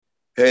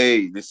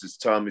Hey, this is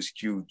Thomas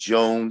Q.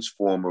 Jones,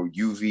 former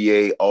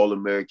UVA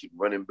All-American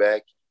running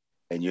back,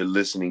 and you're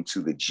listening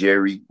to the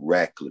Jerry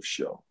Ratcliffe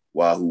Show.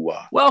 Wahoo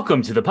wah.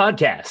 Welcome to the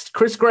podcast,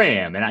 Chris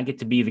Graham, and I get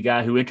to be the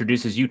guy who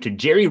introduces you to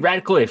Jerry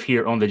Ratcliffe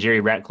here on the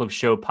Jerry Ratcliffe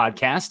Show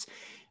podcast.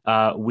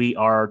 We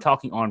are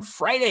talking on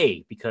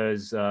Friday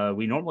because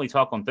we normally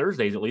talk on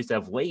Thursdays, at least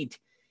of late,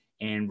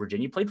 and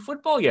Virginia played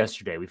football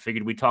yesterday. We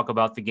figured we'd talk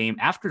about the game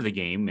after the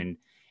game, and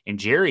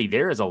Jerry,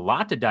 there is a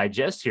lot to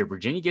digest here.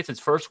 Virginia gets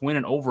its first win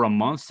in over a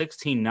month,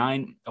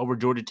 16-9 over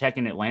Georgia Tech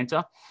in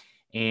Atlanta.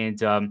 And,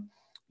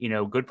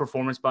 good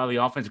performance by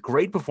the offense,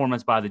 great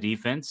performance by the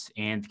defense,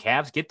 and the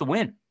Cavs get the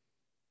win.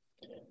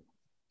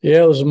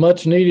 Yeah, it was a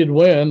much-needed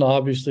win.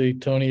 Obviously,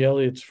 Tony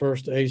Elliott's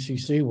first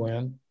ACC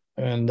win.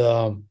 And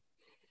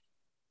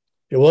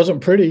it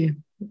wasn't pretty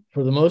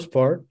for the most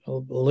part,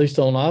 at least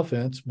on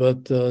offense.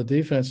 But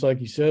defense,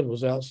 like you said,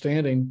 was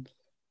outstanding.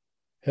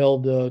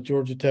 Held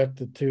Georgia Tech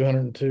to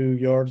 202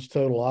 yards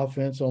total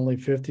offense, only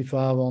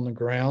 55 on the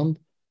ground,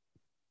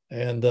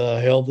 and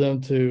held them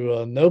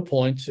to no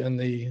points in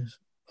the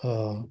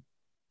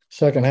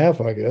second half,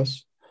 I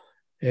guess,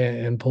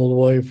 and pulled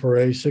away for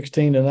a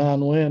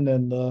 16-9 win.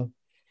 And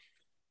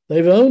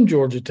they've owned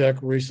Georgia Tech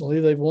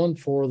recently. They've won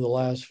 4 of the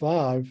last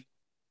 5,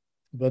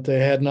 but they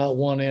had not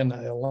won in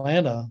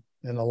Atlanta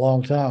in a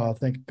long time, I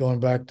think going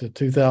back to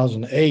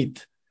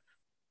 2008.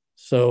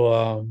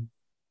 So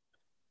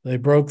they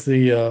broke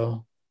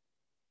the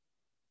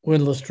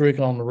winless streak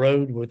on the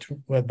road, which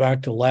went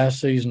back to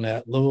last season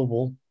at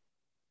Louisville.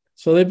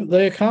 So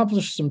they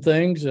accomplished some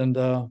things,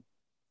 and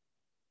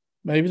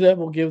maybe that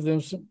will give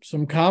them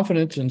some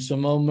confidence and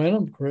some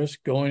momentum, Chris,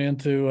 going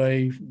into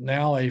a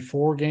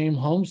 4-game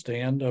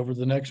homestand over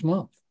the next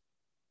month.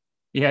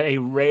 Yeah, a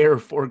rare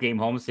 4-game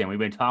homestand. We've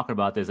been talking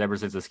about this ever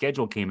since the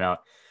schedule came out.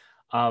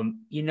 And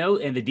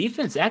the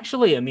defense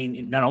actually,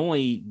 not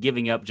only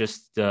giving up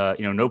just,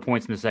 no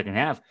points in the second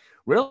half,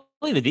 really,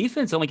 the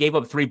defense only gave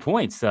up 3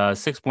 points.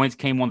 6 points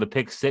came on the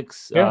pick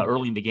six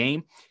early in the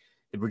game.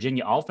 The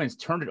Virginia offense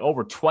turned it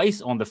over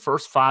twice on the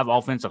first 5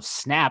 offensive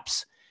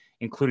snaps,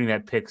 including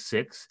that pick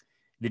six.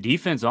 The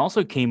defense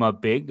also came up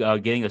big,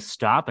 getting a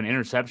stop, an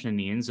interception in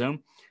the end zone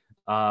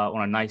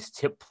on a nice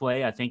tip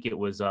play. I think it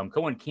was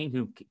Cohen King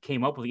who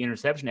came up with the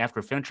interception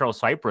after Fentrell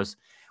Cypress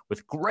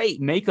with great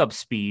makeup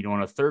speed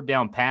on a third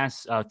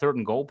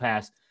and goal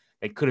pass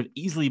that could have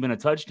easily been a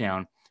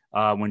touchdown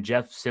when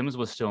Jeff Sims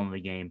was still in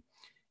the game.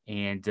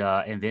 And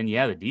then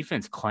the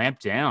defense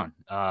clamped down.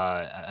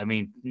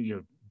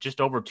 Just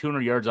over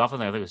 200 yards off. I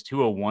think it was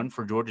 201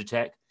 for Georgia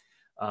Tech.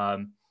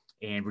 And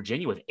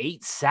Virginia with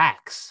 8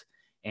 sacks.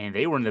 And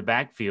they were in the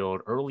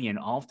backfield early and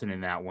often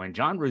in that one.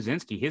 John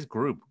Ruzinski, his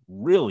group,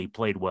 really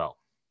played well.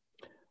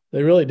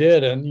 They really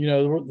did. And,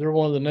 they're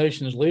one of the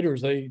nation's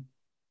leaders. I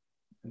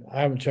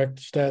haven't checked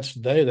the stats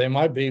today. They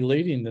might be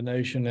leading the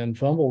nation in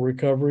fumble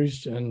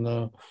recoveries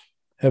and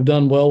have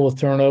done well with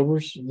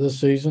turnovers this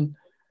season.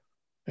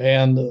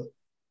 And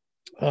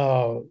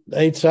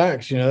 8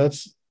 sacks, I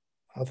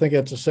think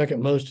that's the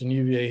second most in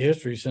UVA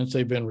history since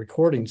they've been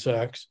recording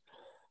sacks.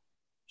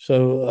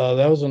 So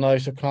that was a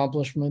nice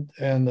accomplishment.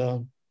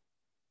 And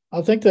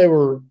I think they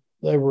were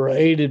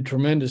aided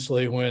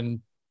tremendously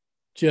when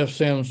Jeff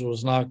Sims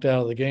was knocked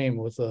out of the game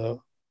with a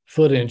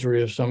foot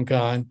injury of some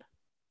kind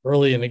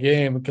early in the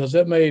game, because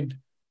that made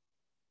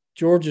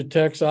Georgia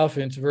Tech's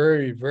offense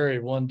very, very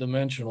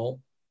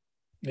one-dimensional.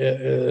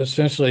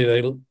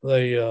 Essentially,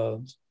 they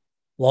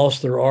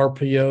lost their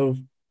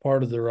RPO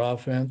part of their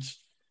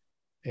offense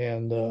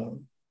and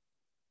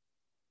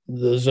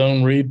the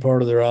zone read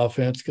part of their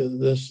offense.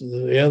 Because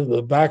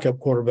the backup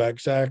quarterback,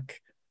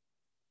 Zach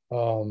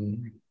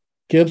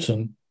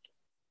Gibson,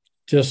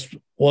 just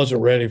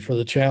wasn't ready for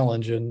the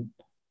challenge, and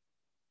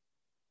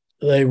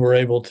they were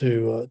able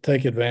to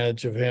take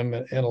advantage of him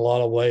in a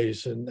lot of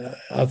ways. And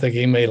I think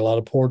he made a lot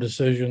of poor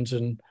decisions,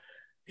 and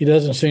he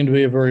doesn't seem to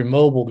be a very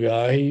mobile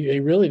guy. He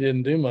really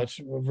didn't do much.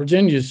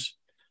 Virginia's,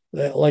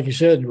 like you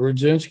said,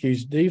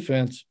 Rudzinski's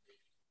defense,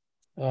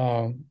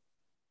 great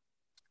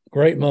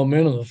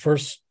momentum. The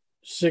first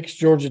 6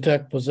 Georgia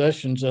Tech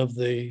possessions of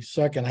the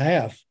second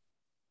half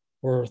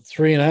were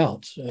 3 and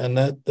outs, and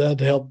that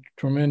helped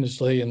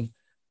tremendously. And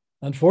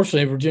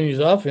unfortunately, Virginia's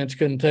offense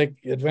couldn't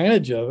take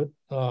advantage of it.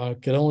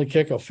 Could only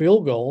kick a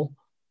field goal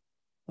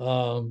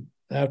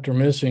after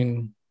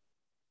missing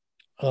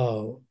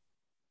field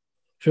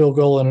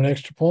goal and an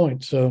extra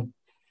point. So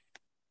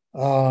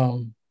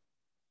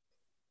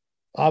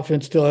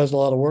offense still has a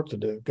lot of work to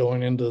do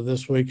going into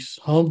this week's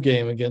home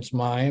game against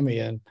Miami,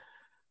 and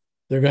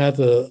they're going to have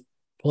to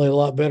play a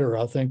lot better,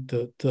 I think,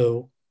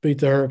 to beat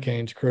the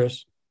Hurricanes,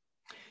 Chris.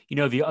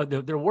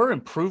 There were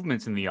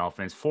improvements in the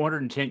offense,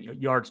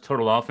 410 yards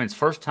total offense.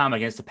 First time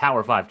against a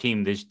Power 5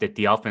 team that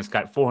the offense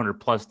got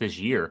 400-plus this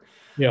year.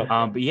 Yeah.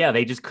 But,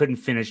 they just couldn't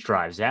finish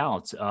drives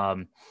out.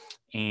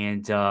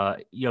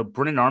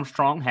 Brennan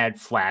Armstrong had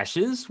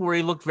flashes where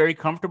he looked very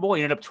comfortable.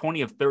 He ended up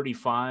 20 of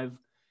 35,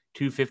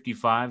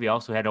 255. He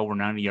also had over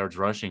 90 yards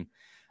rushing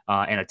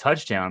and a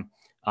touchdown.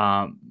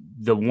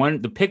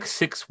 The pick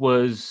six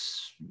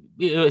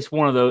it's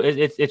one of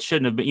those. It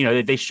shouldn't have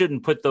been. They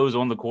shouldn't put those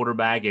on the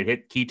quarterback. It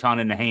hit Keaton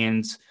in the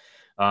hands,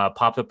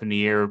 popped up in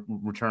the air,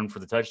 returned for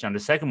the touchdown. The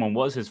second one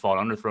was his fault,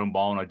 underthrown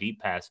ball on a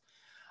deep pass.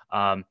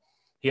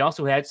 He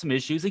also had some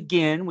issues.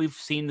 Again, we've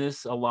seen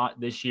this a lot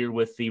this year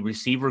with the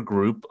receiver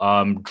group.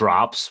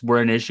 Drops were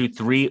an issue.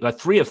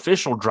 Three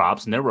official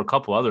drops, and there were a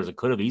couple others that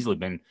could have easily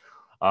been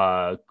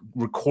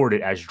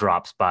recorded as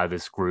drops by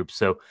this group.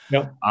 So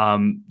yep.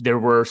 There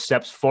were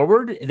steps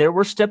forward. There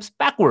were steps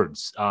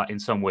backwards in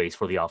some ways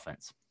for the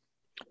offense.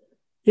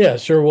 Yeah,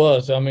 sure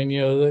was. I mean,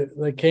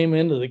 they came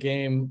into the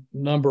game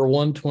number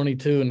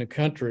 122 in the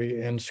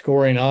country and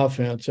scoring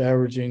offense,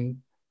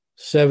 averaging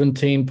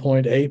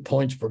 17.8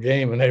 points per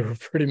game, and they were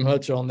pretty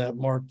much on that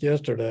mark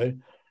yesterday.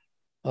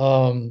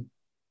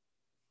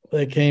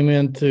 They came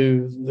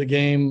into the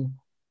game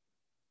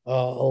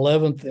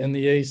 11th in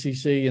the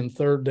ACC in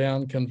third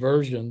down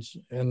conversions,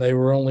 and they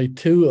were only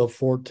 2 of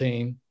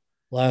 14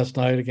 last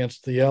night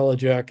against the Yellow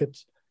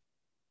Jackets.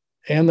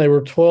 And they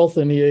were 12th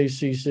in the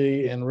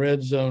ACC in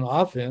red zone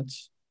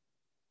offense,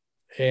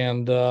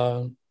 and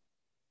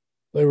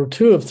they were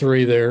 2 of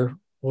 3 there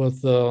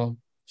with so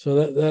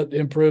that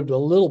improved a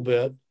little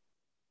bit,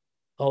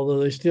 although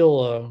they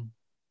still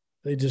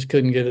they just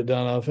couldn't get it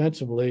done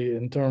offensively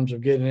in terms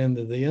of getting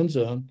into the end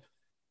zone.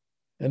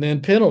 And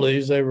then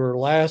penalties, they were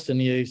last in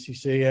the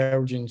ACC,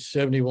 averaging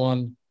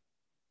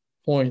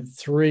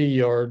 71.3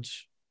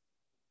 yards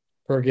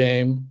per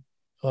game,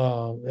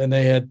 and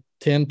they had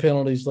 10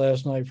 penalties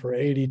last night for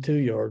 82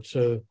 yards.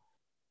 So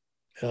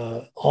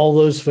all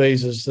those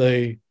phases,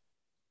 they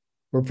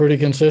were pretty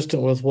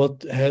consistent with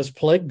what has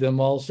plagued them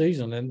all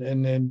season.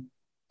 And then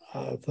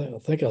I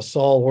think I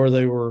saw where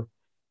they were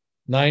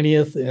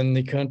 90th in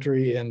the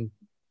country in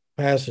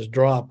passes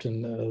dropped,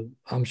 and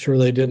I'm sure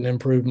they didn't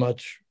improve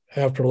much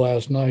after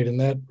last night in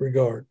that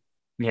regard.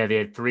 Yeah, they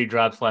had 3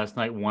 drops last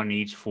night, 1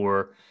 each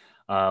for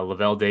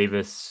Lavelle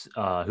Davis,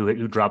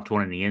 who dropped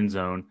one in the end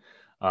zone.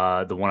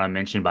 The one I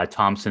mentioned by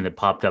Thompson that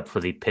popped up for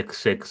the pick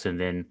 6, and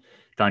then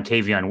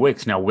Dontavion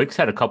Wicks. Now, Wicks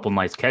had a couple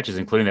nice catches,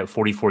 including that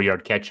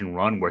 44-yard catch and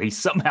run where he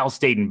somehow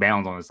stayed in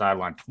bounds on the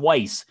sideline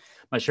twice.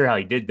 I'm not sure how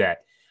he did that.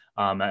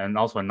 And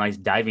also a nice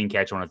diving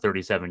catch on a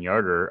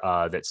 37-yarder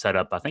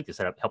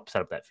that helped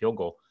set up that field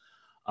goal.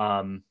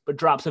 But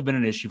drops have been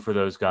an issue for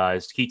those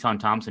guys. Keaton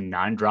Thompson,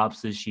 9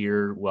 drops this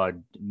year.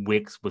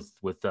 Wicks with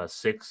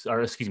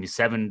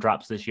 7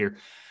 drops this year.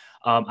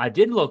 I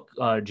did look,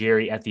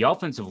 Jerry, at the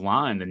offensive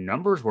line. The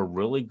numbers were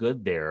really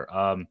good there.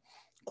 Of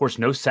course,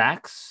 no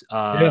sacks.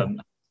 The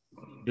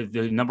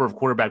number of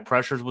quarterback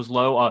pressures was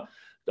low.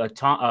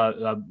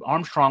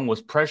 Armstrong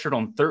was pressured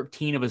on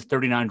 13 of his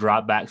 39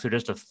 dropbacks, so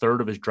just a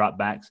third of his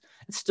dropbacks.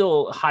 It's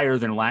still higher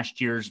than last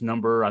year's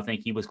number. I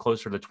think he was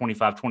closer to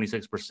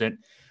 26%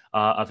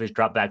 of his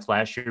dropbacks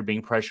last year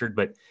being pressured.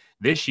 But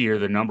this year,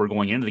 the number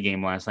going into the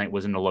game last night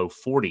was in the low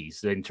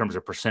 40s in terms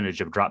of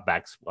percentage of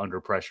dropbacks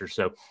under pressure.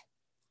 So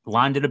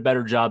line did a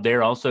better job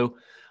there. Also,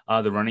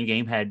 the running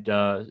game had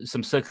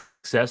some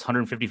success,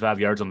 155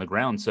 yards on the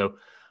ground. So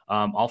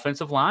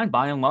offensive line,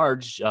 by and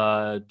large,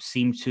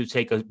 seemed to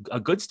take a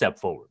good step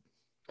forward.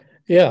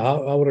 Yeah,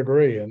 I would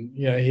agree. And,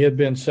 he had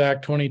been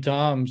sacked 20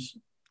 times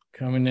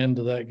coming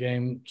into that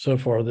game so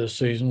far this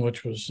season,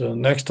 which was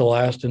next to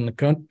last in the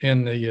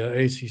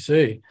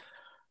ACC.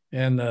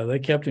 And they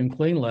kept him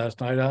clean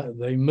last night.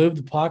 They moved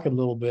the pocket a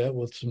little bit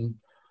with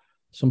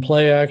some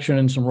play action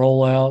and some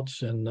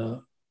rollouts,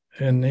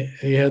 and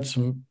he had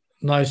some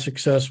nice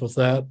success with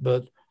that.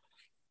 But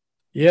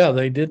yeah,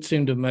 they did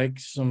seem to make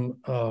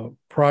some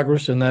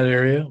progress in that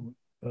area,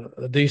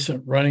 a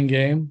decent running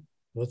game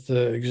with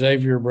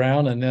Xavier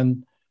Brown. And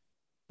then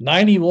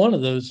 91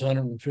 of those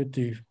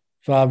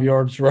 155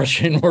 yards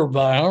rushing were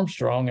by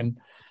Armstrong. And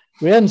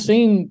we had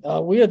seen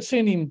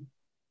him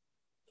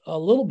a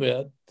little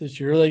bit this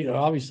year.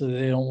 Obviously,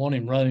 they don't want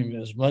him running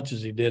as much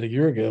as he did a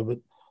year ago, but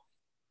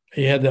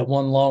he had that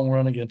one long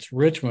run against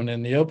Richmond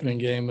in the opening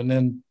game. And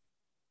then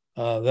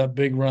that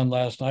big run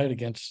last night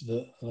against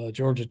the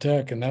Georgia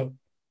Tech, and that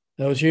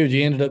was huge.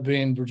 He ended up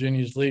being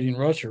Virginia's leading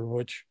rusher,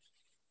 which,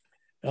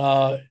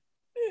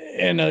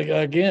 and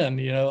again,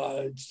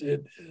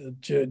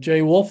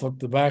 Jay Wolford,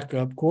 the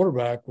backup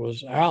quarterback,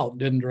 was out,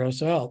 didn't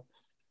dress out.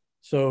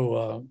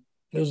 So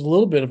it was a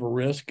little bit of a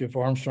risk if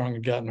Armstrong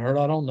had gotten hurt.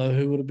 I don't know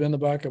who would have been the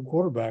backup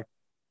quarterback,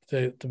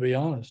 to be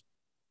honest.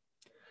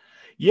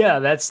 Yeah,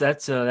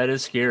 that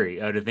is scary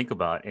to think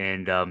about.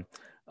 And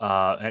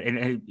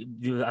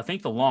I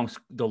think the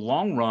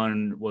long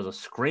run was a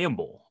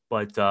scramble,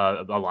 but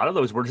a lot of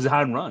those were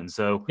design runs.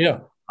 So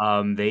yeah,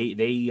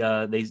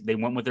 they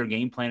went with their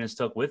game plan and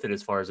stuck with it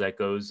as far as that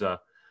goes.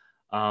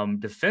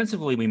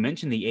 Defensively, we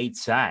mentioned the 8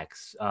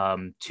 sacks,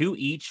 2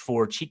 each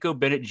for Chico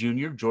Bennett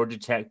Jr., Georgia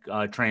Tech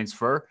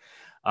transfer,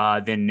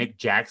 then Nick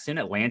Jackson,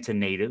 Atlanta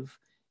native,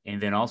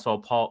 and then also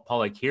Paul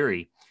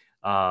Akiri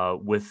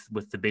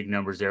with the big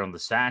numbers there on the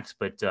sacks.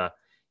 But a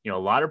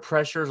lot of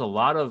pressures, a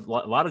lot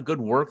of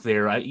good work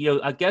there.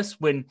 I guess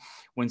when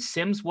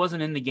Sims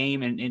wasn't in the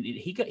game, and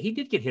he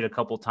did get hit a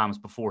couple of times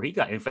before he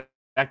got. In fact,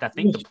 fact, I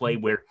think the play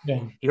where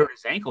Yeah. he hurt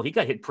his ankle, he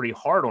got hit pretty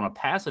hard on a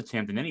pass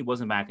attempt, and then he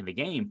wasn't back in the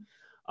game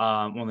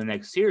on the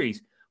next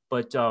series.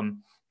 But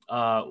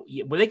well,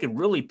 they could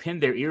really pin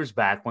their ears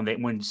back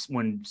when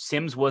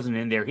Sims wasn't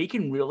in there. He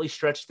can really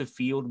stretch the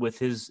field with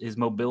his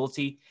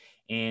mobility.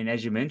 And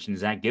as you mentioned,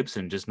 Zach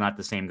Gibson, just not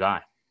the same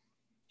guy.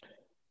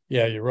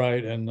 Yeah, you're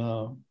right.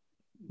 And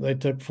they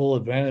took full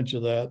advantage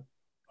of that.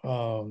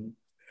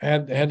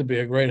 Had to be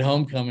a great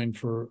homecoming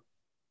for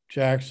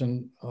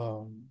Jackson.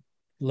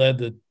 Led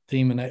the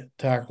team in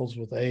tackles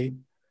with 8.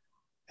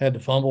 Had the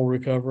fumble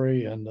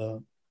recovery,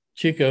 and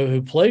Chico,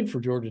 who played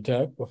for Georgia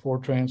Tech before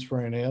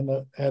transferring in,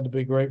 that had to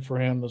be great for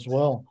him as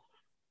well.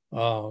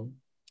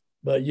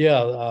 But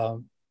yeah,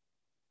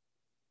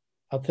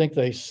 I think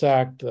they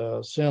sacked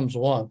Sims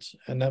once,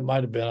 and that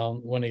might have been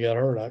on when he got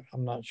hurt.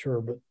 I'm not sure,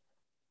 but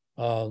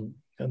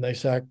and they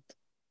sacked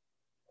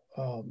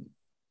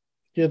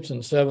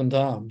Gibson 7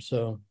 times,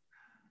 so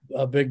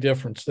a big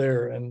difference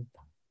there. And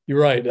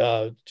you're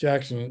right,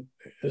 Jackson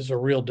is a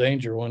real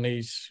danger when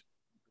he's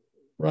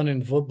running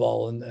the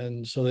football,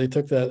 and so they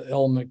took that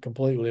element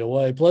completely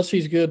away. Plus,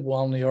 he's good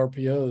on the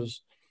RPOs,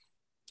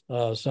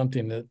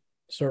 something that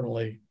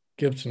certainly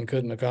Gibson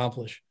couldn't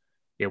accomplish.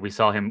 Yeah, we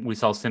saw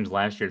Sims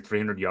last year,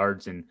 300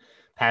 yards and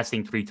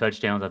passing, 3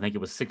 touchdowns. I think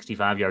it was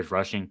 65 yards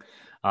rushing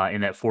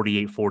in that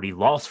 48-40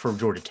 loss for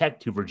Georgia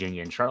Tech to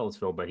Virginia and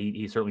Charlottesville. But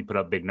he certainly put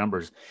up big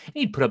numbers. And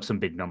he put up some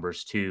big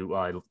numbers too.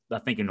 I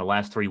think in the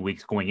last 3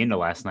 weeks going into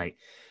last night,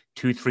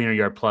 2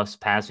 300-yard plus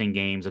passing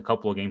games, a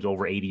couple of games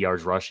over 80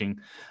 yards rushing.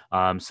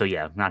 So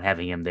yeah, not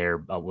having him there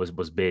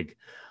was big.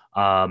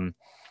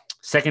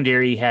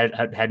 Secondary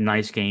had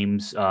nice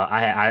games.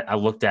 I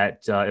looked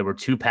at there were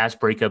 2 pass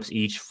breakups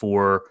each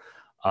for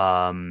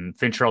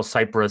Fincherell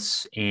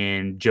Cypress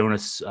and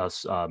Jonas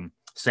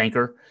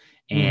Sanker,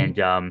 and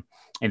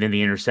then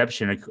the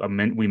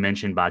interception we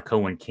mentioned by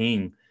Cohen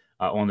King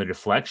on the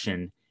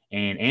deflection,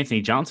 and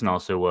Anthony Johnson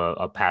also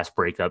a pass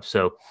breakup.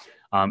 So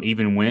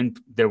even when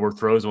there were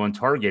throws on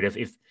target,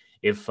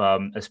 if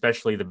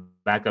especially the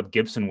backup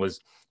Gibson was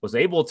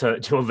able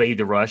to evade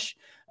the rush,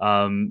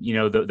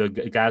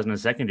 the guys in the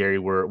secondary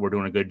were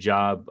doing a good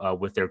job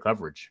with their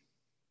coverage.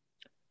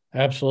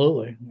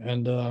 Absolutely,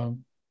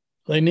 and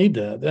they need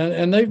that,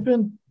 and they've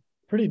been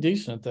pretty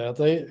decent at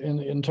that. They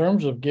in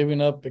terms of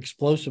giving up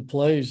explosive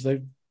plays,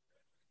 they've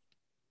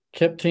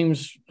kept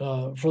teams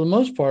for the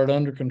most part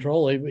under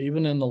control,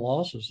 even in the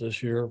losses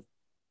this year.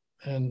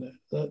 And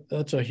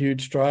that's a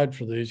huge stride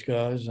for these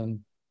guys.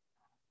 And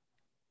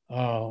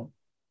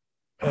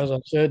as I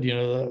said,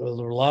 there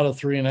were a lot of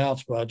 3 and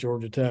outs by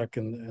Georgia Tech,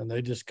 and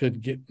they just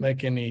couldn't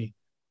make any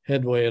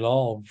headway at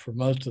all for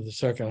most of the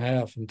second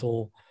half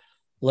until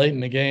late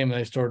in the game.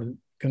 They started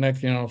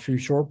connecting on a few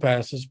short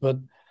passes, but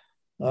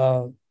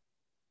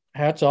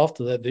hats off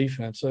to that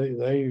defense.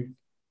 They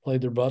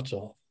played their butts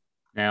off.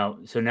 Now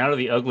to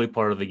the ugly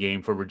part of the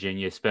game for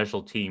Virginia,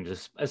 special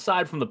teams.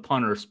 Aside from the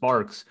punter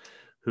Sparks,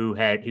 who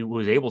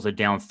was able to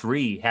down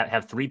 3,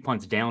 have 3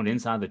 punts down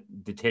inside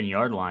the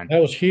 10-yard line.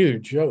 That was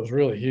huge. That was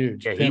really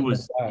huge. Yeah, he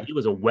was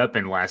a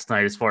weapon last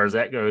night as far as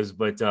that goes.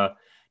 But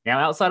now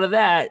outside of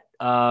that,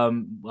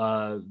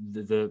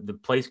 the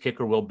place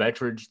kicker Will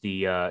Bettridge,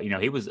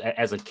 he was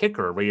as a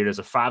kicker rated as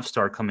a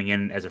 5-star coming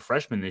in as a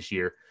freshman this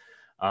year.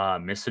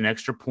 Missed an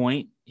extra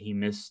point. He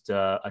missed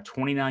a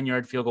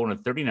 29-yard field goal and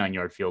a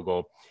 39-yard field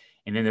goal.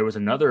 And then there was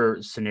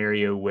another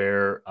scenario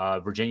where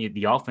Virginia,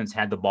 the offense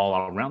had the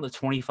ball around the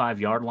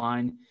 25-yard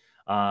line,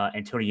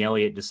 and Tony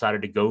Elliott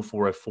decided to go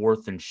for a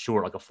 4th and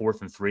short, like a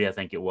 4th and 3, I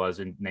think it was,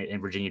 and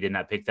Virginia did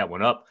not pick that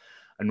one up.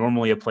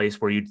 Normally a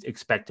place where you'd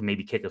expect to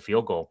maybe kick a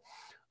field goal.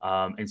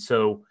 And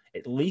so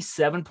at least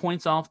 7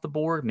 points off the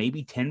board,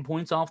 maybe 10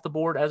 points off the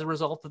board as a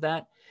result of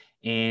that.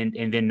 And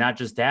then not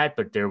just that,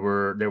 but there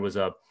were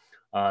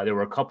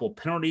a couple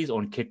penalties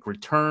on kick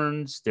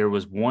returns. There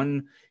was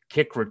one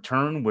kick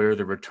return where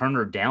the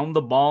returner downed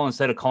the ball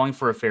instead of calling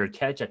for a fair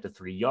catch at the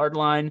 3-yard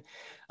line,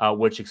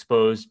 which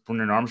exposed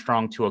Brennan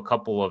Armstrong to a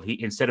couple of,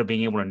 instead of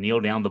being able to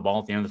kneel down the ball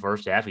at the end of the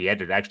first half, he had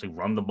to actually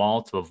run the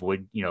ball to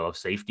avoid, a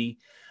safety.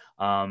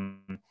 And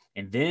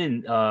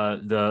then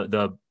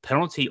the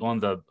penalty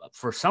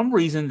for some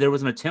reason, there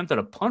was an attempt at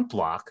a punt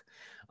block.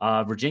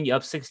 Virginia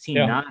up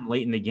 16-9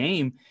 late in the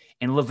game.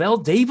 And Lavelle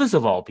Davis,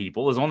 of all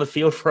people, is on the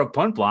field for a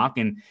punt block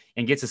and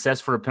gets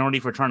assessed for a penalty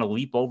for trying to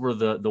leap over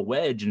the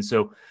wedge. And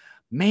so,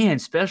 man,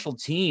 special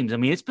teams. I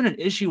mean, it's been an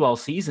issue all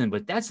season,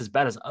 but that's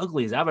about as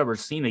ugly as I've ever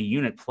seen a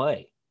unit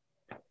play.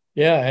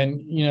 Yeah,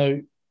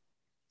 and,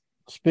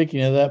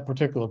 speaking of that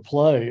particular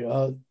play,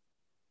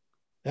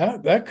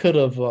 that could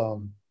have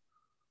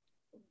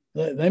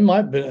they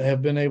might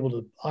have been able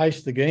to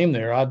ice the game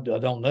there. I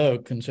don't know,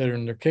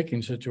 considering their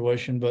kicking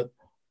situation, but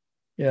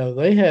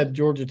they had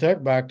Georgia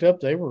Tech backed up.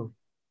 They were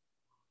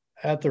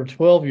at their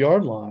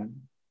 12-yard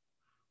line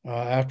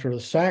after the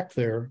sack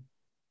there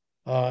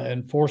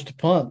and forced to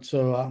punt.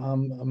 So I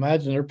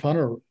imagine their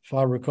punter, if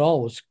I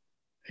recall, was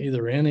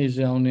either in his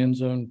own end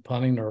zone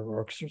punting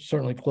or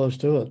certainly close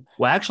to it.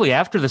 Well, actually,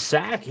 after the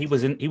sack, he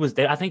was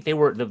there. I think they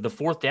were the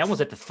fourth down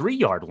was at the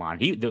 3-yard line.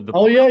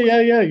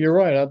 Yeah. You're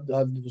right. I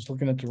was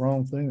looking at the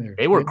wrong thing there.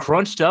 They were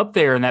crunched up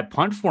there in that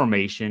punt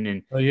formation,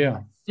 and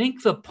I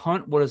think the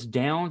punt was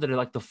down to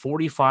like the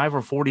 45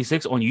 or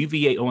 46 on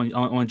UVA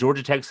on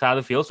Georgia Tech side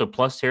of the field, so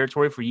plus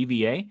territory for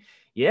UVA.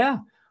 Yeah,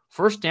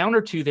 first down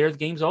or two there, the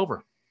game's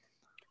over.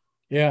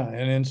 Yeah,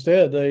 and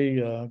instead they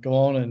go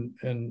on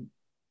and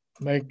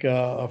make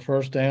a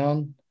first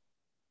down.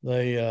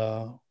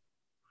 King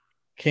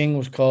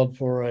was called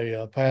for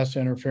a pass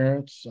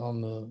interference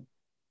on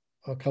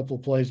a couple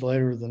of plays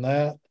later than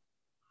that,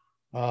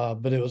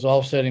 but it was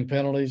offsetting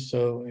penalties.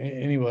 So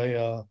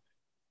anyway,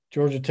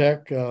 Georgia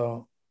Tech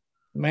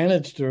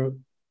managed to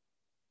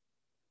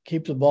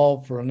keep the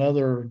ball for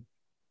another,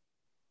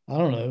 I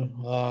don't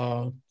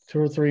know, 2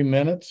 or 3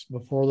 minutes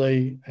before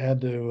they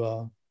had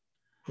to.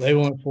 They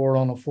went for it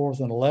on a 4th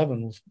and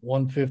 11 with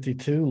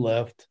 1:52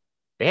 left.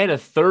 They had a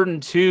 3rd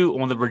and 2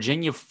 on the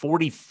Virginia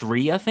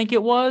 43, I think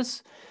it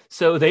was.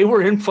 So they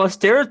were in plus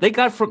territory.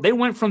 They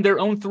went from their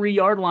own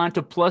 3-yard line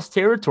to plus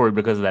territory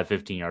because of that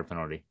 15-yard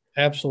penalty.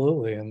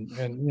 Absolutely, and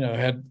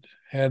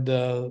had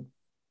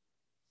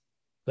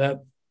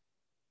that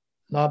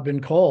not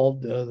been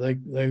called,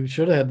 they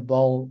should have had the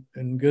ball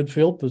in good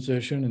field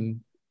position,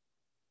 and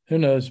who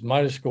knows,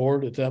 might have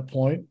scored at that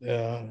point.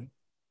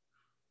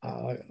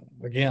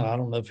 Again, I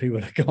don't know if he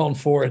would have gone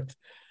for it,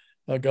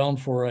 gone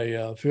for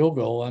a field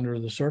goal under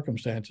the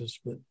circumstances,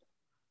 but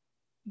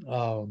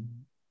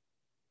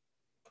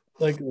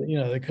they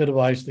could have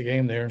iced the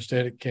game there.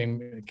 Instead, it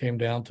came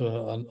down to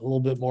a little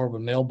bit more of a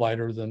nail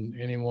biter than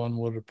anyone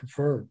would have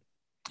preferred.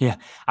 Yeah,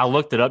 I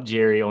looked it up,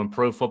 Jerry, on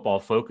Pro Football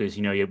Focus,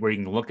 where you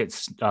can look at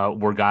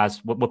where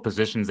guys, what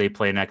positions they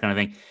play and that kind of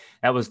thing.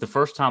 That was the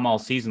first time all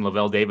season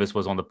Lavelle Davis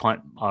was on the punt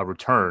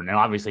return. And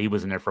obviously he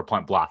was in there for a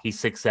punt block. He's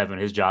 6'7".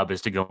 His job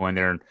is to go in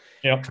there and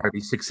try to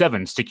be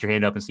 6'7", stick your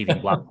hand up and see if you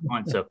can block the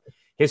punt. So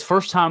his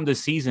first time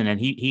this season, and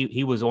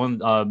he was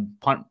on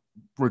punt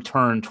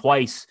return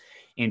twice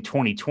in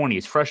 2020,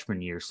 his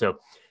freshman year. So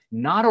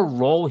not a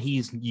role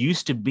he's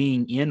used to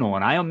being in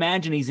on. I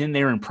imagine he's in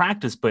there in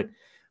practice, but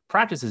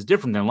practice is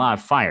different than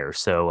live fire.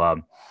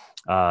 So,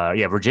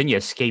 Virginia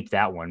escaped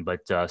that one.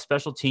 But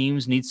special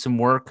teams needs some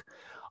work.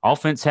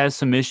 Offense has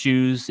some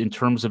issues in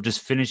terms of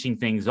just finishing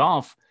things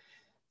off.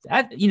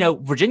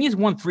 Virginia's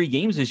won 3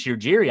 games this year,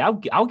 Jerry.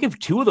 I'll give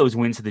 2 of those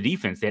wins to the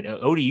defense. That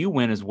ODU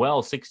win as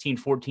well,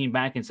 16-14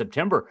 back in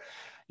September.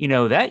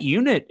 That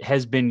unit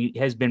has been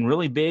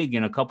really big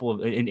in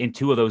in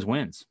 2 of those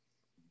wins.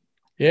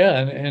 Yeah,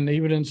 and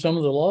even in some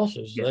of the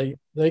losses,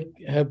 they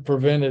have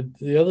prevented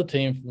the other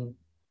team from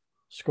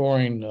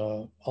scoring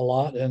a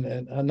lot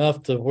and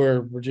enough to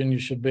where Virginia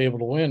should be able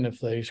to win if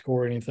they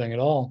score anything at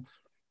all.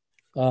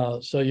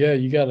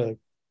 You got to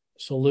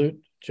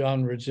salute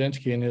John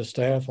Rudzinski and his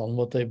staff on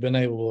what they've been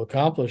able to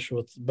accomplish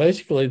with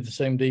basically the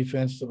same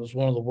defense that was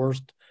one of the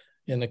worst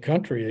in the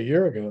country a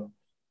year ago.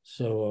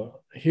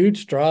 So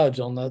huge strides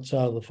on that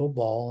side of the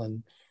football,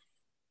 and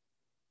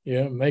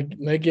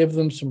may give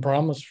them some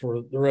promise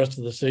for the rest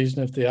of the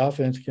season if the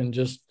offense can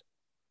just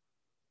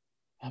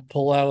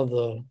pull out of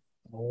the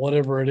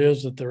whatever it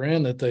is that they're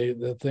in,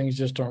 that things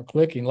just aren't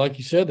clicking. Like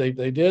you said,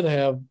 they did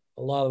have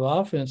a lot of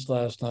offense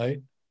last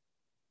night,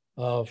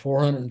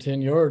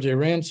 410 yards. They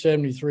ran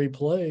 73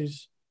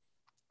 plays,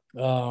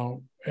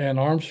 and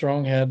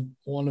Armstrong had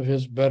one of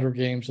his better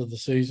games of the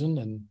season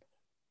and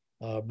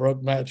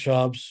broke Matt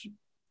Schaub's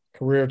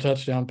career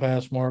touchdown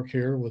pass mark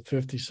here with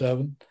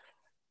 57.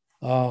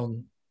 There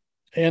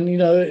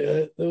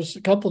was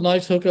a couple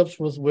nice hookups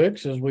with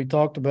Wicks, as we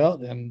talked about,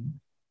 and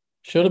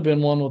should have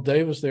been one with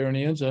Davis there in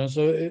the end zone.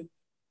 So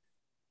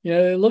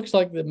it looks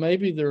like that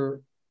maybe they're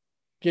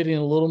getting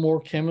a little more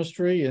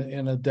chemistry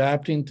and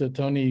adapting to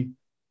Tony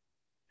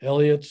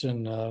Elliott's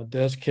and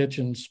Des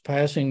Kitchen's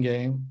passing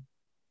game.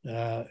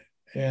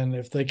 And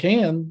if they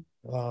can,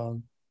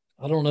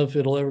 I don't know if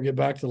it'll ever get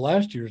back to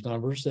last year's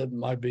numbers. That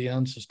might be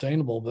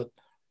unsustainable, but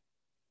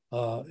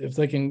if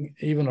they can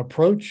even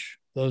approach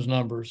those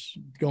numbers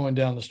going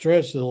down the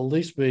stretch, they'll at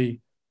least be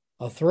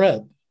a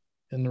threat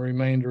in the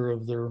remainder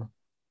of their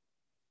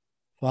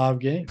 5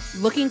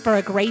 games. Looking for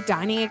a great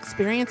dining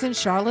experience in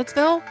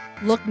Charlottesville?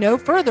 Look no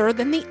further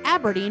than the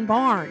Aberdeen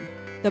Barn.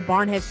 The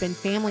barn has been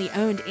family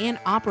owned and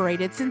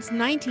operated since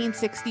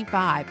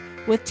 1965,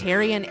 with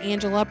Terry and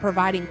Angela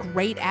providing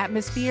great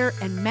atmosphere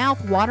and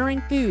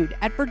mouth-watering food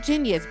at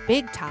Virginia's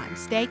big-time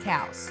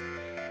steakhouse.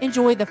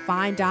 Enjoy the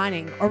fine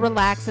dining or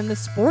relax in the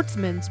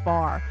Sportsman's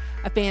Bar,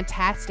 a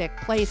fantastic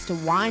place to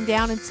wind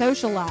down and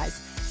socialize,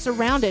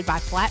 surrounded by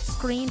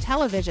flat-screen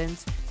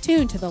televisions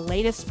tuned to the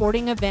latest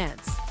sporting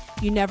events.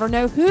 You never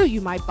know who you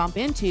might bump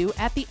into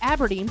at the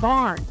Aberdeen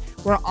Barn,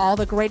 where all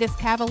the greatest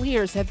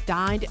Cavaliers have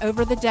dined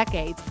over the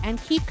decades and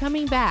keep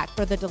coming back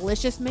for the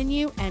delicious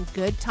menu and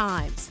good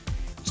times.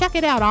 Check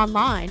it out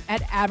online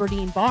at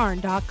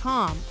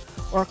aberdeenbarn.com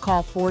or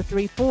call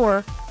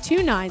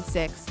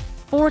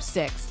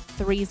 434-296-4633.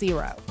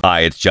 888-888-9730. Hi,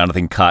 it's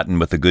Jonathan Cotton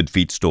with the Good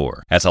Feet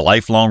store. As a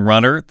lifelong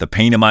runner, the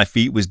pain in my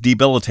feet was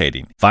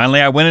debilitating.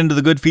 Finally, I went into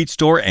the Good Feet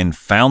store and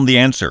found the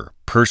answer.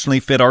 Personally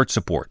fit arch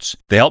supports.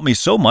 They helped me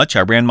so much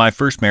I ran my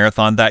first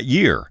marathon that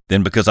year.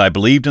 Then because I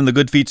believed in the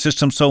Good Feet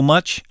system so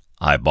much,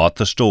 I bought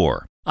the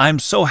store. I'm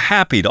so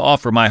happy to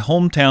offer my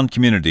hometown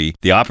community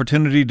the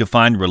opportunity to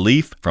find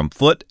relief from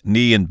foot,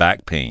 knee, and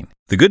back pain.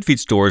 The Good Feet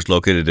store is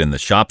located in the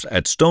shops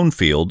at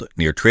Stonefield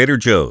near Trader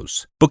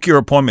Joe's. Book your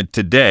appointment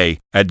today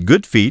at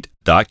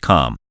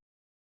goodfeet.com.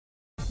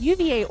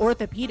 UVA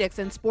Orthopedics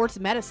and Sports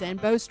Medicine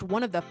boast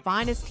one of the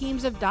finest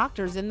teams of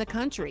doctors in the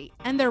country,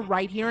 and they're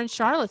right here in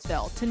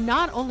Charlottesville to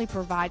not only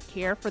provide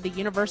care for the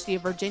University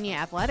of Virginia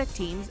athletic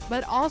teams,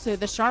 but also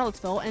the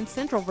Charlottesville and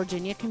Central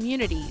Virginia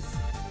communities.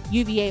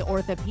 UVA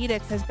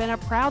Orthopedics has been a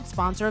proud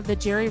sponsor of the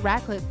Jerry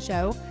Ratcliffe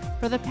Show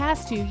for the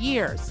past 2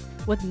 years,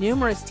 with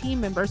numerous team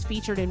members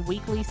featured in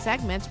weekly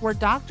segments where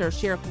doctors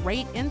share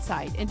great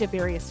insight into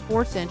various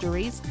sports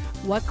injuries,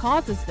 what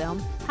causes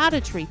them, how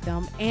to treat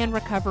them, and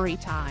recovery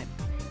time.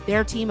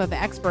 Their team of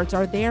experts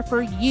are there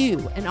for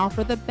you and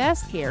offer the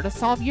best care to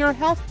solve your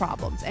health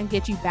problems and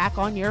get you back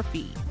on your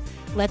feet.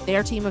 Let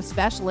their team of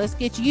specialists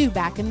get you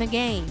back in the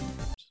game.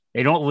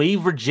 They don't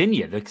leave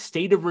Virginia, the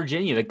state of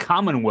Virginia, the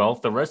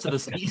Commonwealth, the rest of the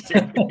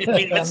season. I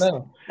mean, that's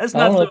not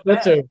so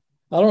bad.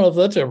 I don't know if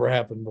that's ever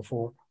happened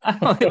before.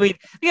 I mean,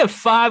 we have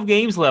 5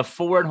 games left,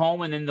 4 at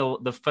home, and then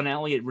the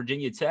finale at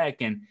Virginia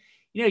Tech. And,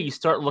 you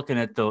start looking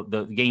at the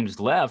games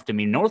left. I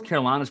mean, North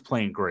Carolina's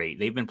playing great.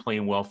 They've been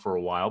playing well for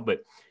a while,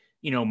 but,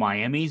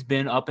 Miami's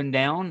been up and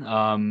down.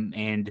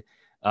 And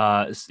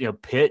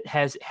Pitt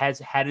has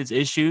had its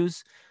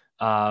issues.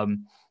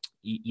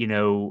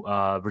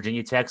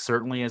 Virginia Tech,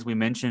 certainly, as we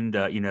mentioned,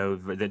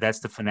 that's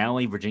the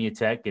finale. Virginia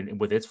Tech, and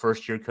with its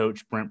first-year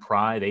coach, Brent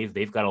Pry,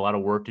 they've got a lot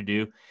of work to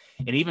do.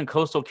 And even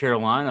Coastal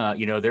Carolina,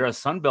 they're a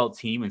Sun Belt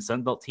team, and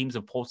Sun Belt teams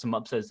have pulled some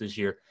upsets this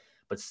year.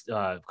 But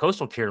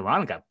Coastal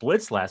Carolina got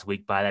blitzed last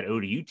week by that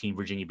ODU team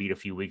Virginia beat a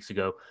few weeks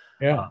ago.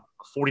 Yeah.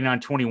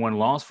 49-21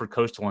 loss for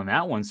Coastal in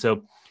that one.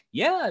 So,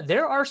 yeah,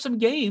 there are some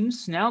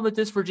games now that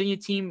this Virginia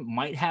team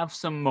might have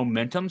some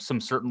momentum,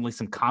 certainly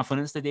some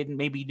confidence that they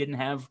didn't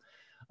have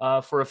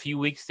for a few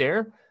weeks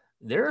there.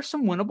 There are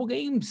some winnable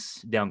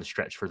games down the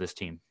stretch for this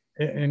team.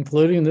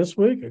 Including this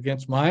week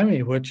against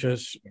Miami, which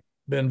has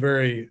been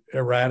very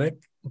erratic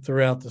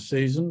throughout the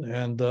season.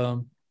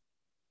 And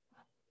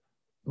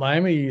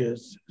Miami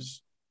is,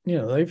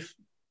 they've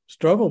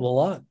struggled a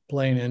lot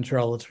playing in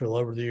Charlottesville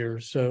over the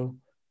years. So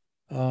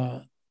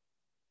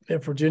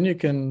if Virginia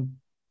can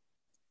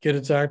get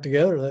its act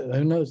together,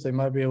 who knows, they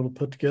might be able to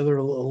put together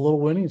a little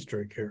winning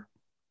streak here.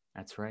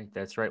 That's right.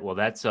 Well,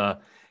 that's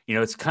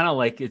it's kind of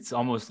like, it's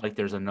almost like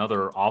there's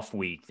another off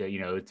week that,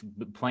 it's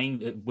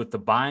playing with the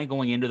bye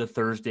going into the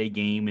Thursday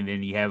game. And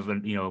then you have,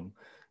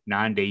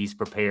 9 days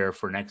prepare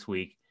for next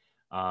week.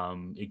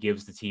 It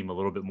gives the team a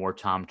little bit more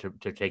time to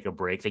take a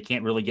break. They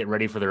can't really get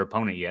ready for their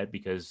opponent yet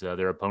because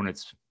their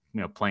opponent's,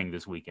 playing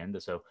this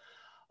weekend. So,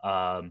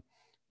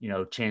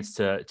 chance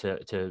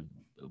to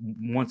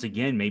once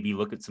again, maybe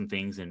look at some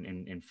things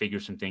and figure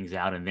some things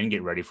out and then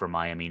get ready for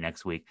Miami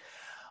next week.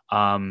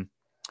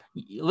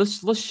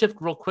 Let's shift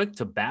real quick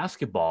to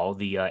basketball.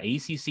 The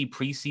ACC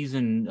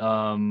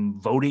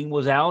preseason voting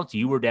was out.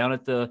 You were down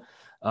at the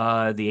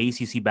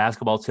ACC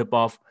basketball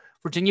tip-off.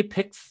 Virginia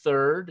picked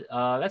third.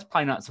 That's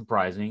probably not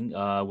surprising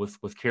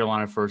with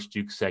Carolina first,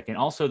 Duke second.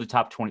 Also, the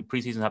top 20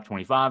 preseason top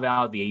 25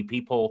 out. The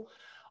AP poll,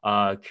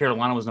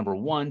 Carolina was number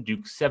 1,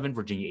 Duke 7,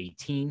 Virginia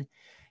 18,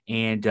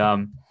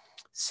 and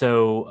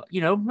so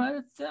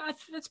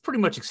that's pretty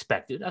much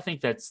expected. I think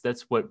that's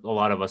what a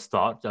lot of us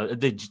thought.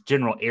 The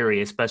general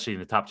area, especially in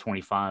the top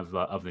 25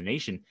 of the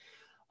nation.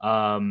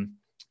 And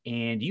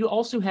you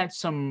also had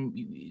some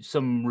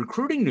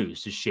recruiting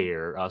news to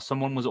share.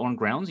 Someone was on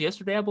grounds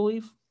yesterday, I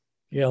believe.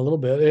 Yeah, a little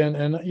bit.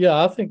 And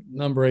yeah, I think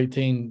number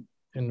 18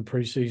 in the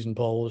preseason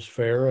poll is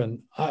fair.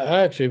 And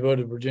I actually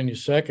voted Virginia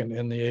second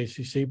in the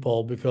ACC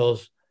poll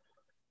because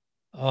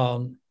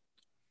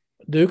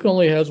Duke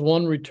only has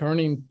one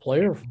returning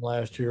player from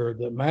last year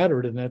that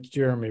mattered, and that's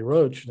Jeremy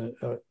Roach.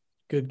 A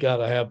good guy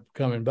to have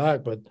coming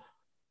back. But,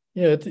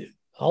 yeah,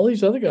 all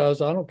these other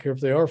guys, I don't care if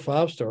they are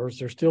 5-stars,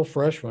 they're still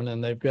freshmen,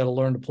 and they've got to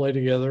learn to play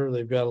together.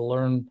 They've got to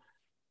learn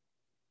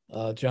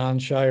John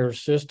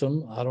Shire's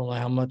system. I don't know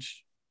how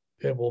much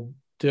it will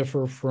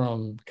differ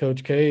from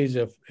Coach K's,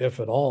 if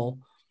at all.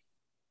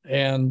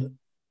 And,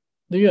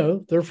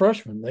 they're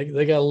freshmen.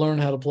 They got to learn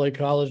how to play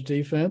college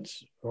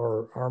defense,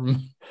 or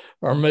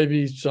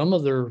maybe some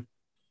of their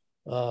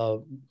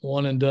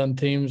one and done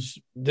teams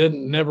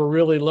never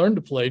really learn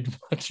to play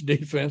much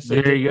defense.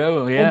 There you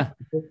go. Yeah.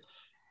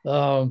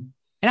 And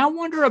I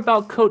wonder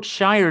about Coach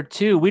Shire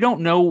too. We don't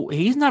know.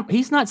 He's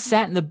not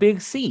sat in the big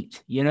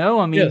seat,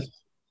 I mean,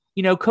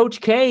 yes.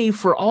 Coach K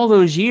for all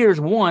those years,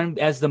 one,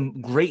 as the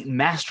great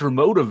master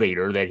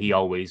motivator that he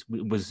always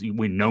was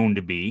known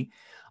to be.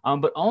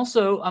 But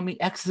also, I mean,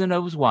 X's and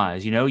O's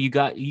wise, you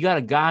got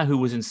a guy who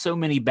was in so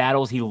many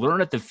battles. He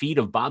learned at the feet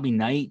of Bobby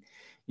Knight,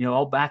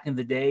 all back in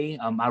the day.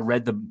 I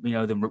read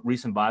the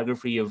recent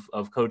biography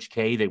of Coach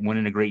K that went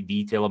into great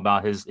detail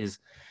about his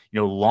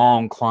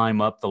long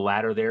climb up the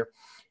ladder there.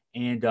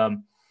 And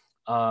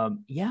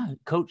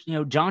Coach,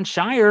 John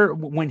Shire,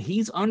 when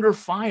he's under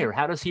fire,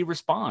 how does he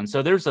respond?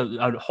 So there's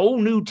a whole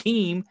new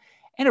team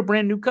and a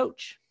brand new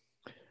coach.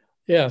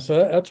 Yeah,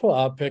 so that's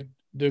why I picked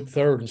Duke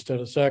third instead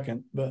of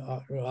second. But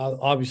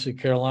obviously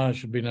Carolina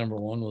should be number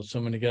one with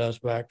so many guys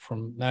back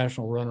from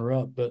national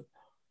runner-up. But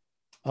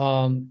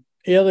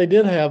they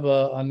did have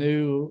a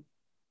new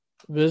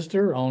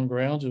visitor on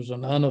grounds. It was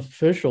an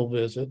unofficial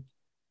visit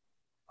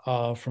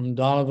from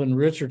Donovan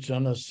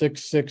Richardson, a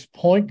 6'6"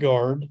 point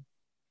guard,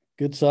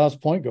 good-sized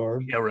point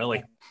guard. Yeah,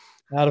 really.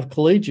 Out of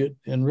collegiate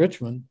in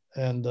Richmond,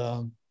 and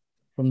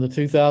from the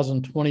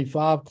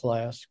 2025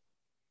 class.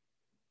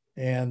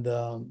 And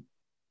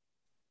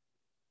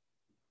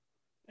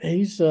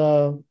he's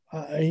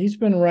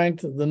been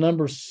ranked the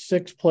number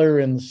 6 player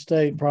in the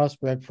state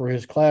prospect for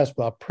his class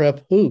by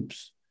Prep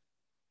Hoops.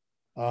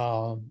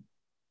 And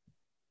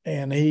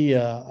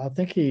I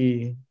think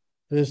he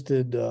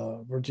visited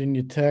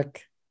Virginia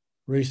Tech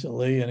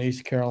recently and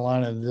East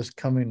Carolina this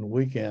coming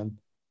weekend.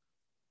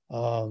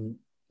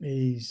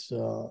 He's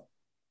been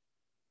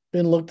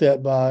looked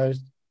at by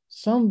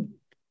some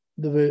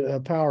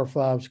Power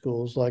 5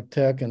 schools like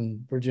Tech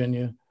and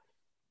Virginia.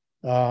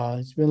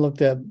 He's been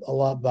looked at a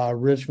lot by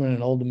Richmond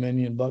and Old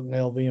Dominion,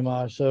 Bucknell,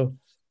 VMI. So,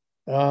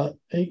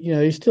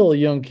 he's still a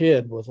young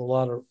kid with a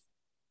lot of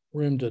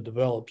room to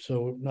develop.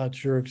 So, not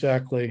sure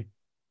exactly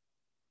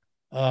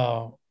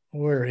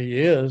where he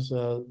is.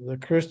 The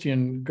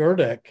Christian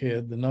Gerdak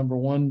kid, the number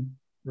 1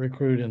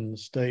 recruit in the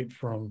state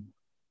from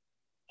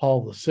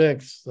Paul VI,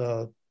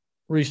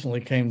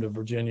 recently came to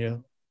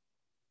Virginia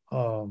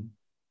for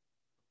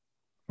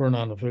an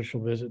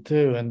unofficial visit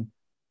too. And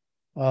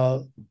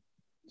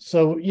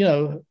so,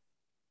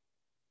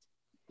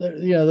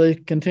 they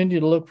continue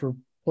to look for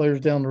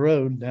players down the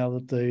road now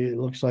that it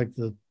looks like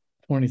the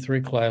 23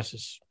 class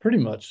is pretty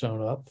much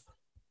sewn up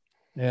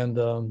and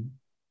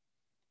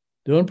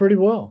doing pretty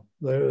well.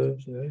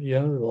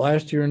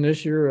 Last year and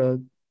this year,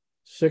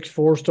 6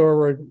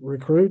 4-star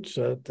recruits.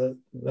 That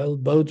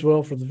bodes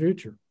well for the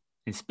future.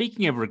 And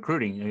speaking of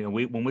recruiting,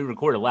 when we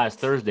recorded last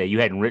Thursday, you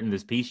hadn't written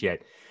this piece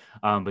yet,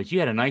 but you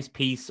had a nice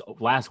piece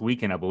last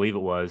weekend, I believe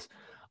it was,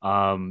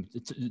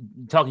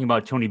 talking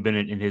about Tony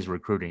Bennett and his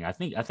recruiting. I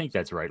think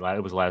that's right.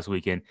 It was last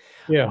weekend.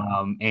 Yeah.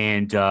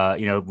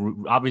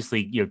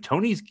 Obviously,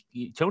 Tony's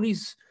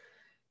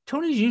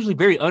usually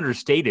very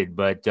understated,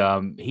 but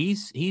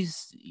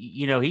he's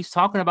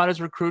talking about his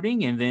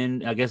recruiting, and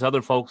then I guess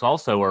other folks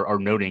also are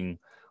noting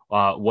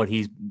how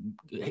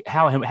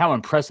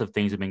impressive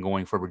things have been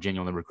going for Virginia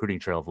on the recruiting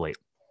trail of late.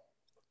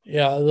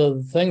 Yeah,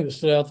 the thing that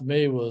stood out to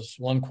me was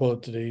one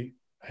quote that he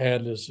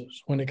had is,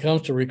 when it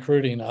comes to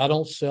recruiting, I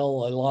don't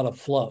sell a lot of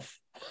fluff,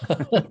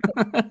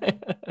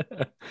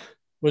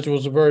 which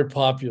was very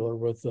popular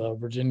with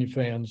Virginia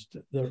fans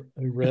who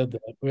read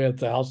that. We had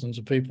thousands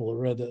of people who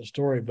read that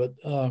story, but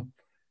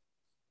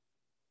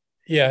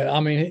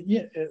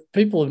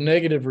people have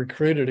negative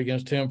recruited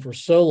against him for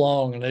so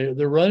long, and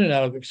they're running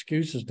out of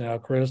excuses now,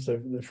 Chris.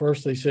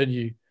 First they said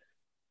you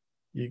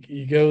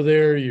go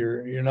there,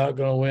 you're not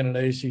going to win an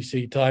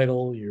ACC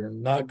title, you're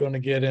not going to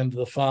get into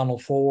the Final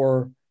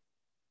Four.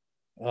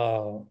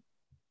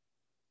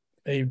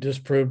 He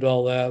disproved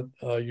all that.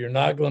 You're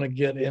not going to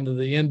get into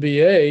the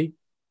NBA.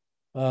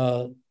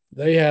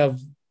 They have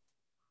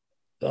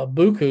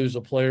bukus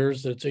of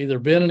players that's either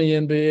been in the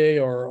NBA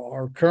or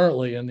are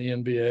currently in the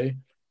NBA.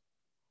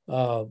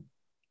 So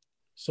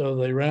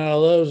they ran out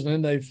of those,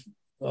 and then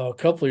a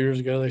couple of years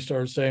ago, they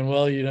started saying,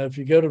 well, if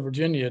you go to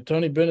Virginia,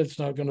 Tony Bennett's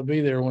not going to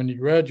be there when you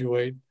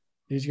graduate.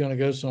 He's going to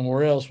go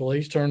somewhere else. Well,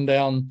 he's turned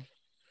down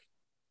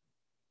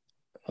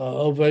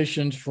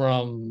ovations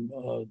from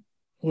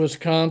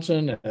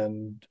Wisconsin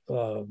and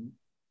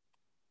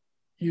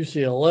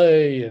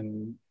UCLA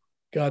and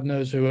God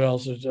knows who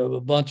else. There's a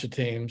bunch of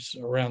teams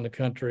around the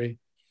country,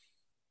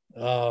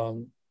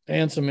 and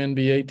some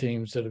NBA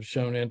teams that have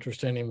shown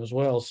interest in him as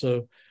well.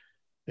 So,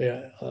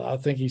 yeah, I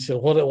think he said,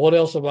 what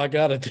else have I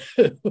got to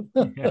do?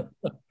 Yeah.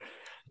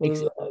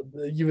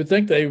 You would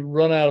think they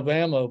run out of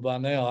ammo by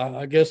now.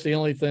 I guess the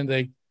only thing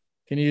they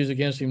can use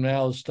against him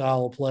now is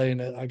style of play,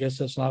 and I guess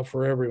that's not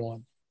for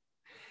everyone.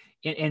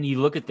 And you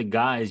look at the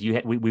guys.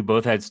 We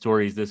both had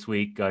stories this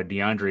week.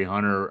 DeAndre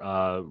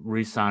Hunter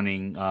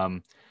re-signing,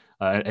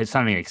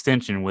 signing an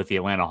extension with the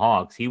Atlanta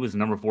Hawks. He was the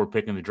number 4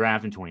 pick in the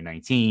draft in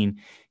 2019.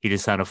 He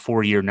just signed a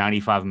 4-year,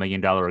 $95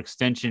 million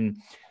extension.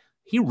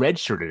 He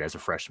redshirted as a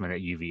freshman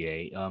at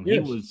UVA.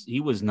 Yes.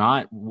 He was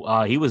not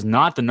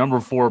the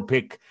number 4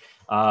 pick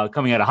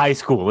coming out of high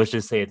school. Let's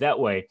just say it that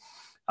way.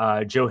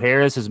 Joe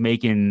Harris is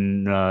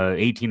making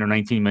 $18 or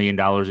 $19 million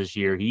this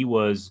year. He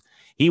was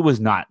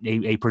not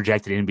a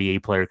projected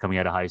NBA player coming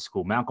out of high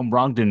school. Malcolm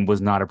Brogdon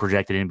was not a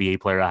projected NBA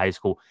player out of high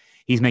school.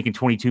 He's making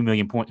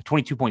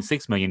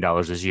 $22.6 million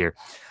this year.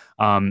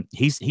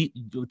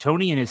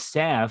 Tony and his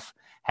staff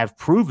have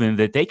proven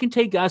that they can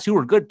take guys who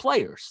are good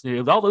players.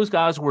 All those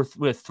guys were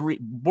with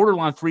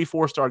borderline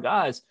 3-4-star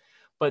guys,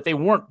 but they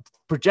weren't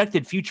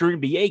projected future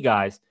NBA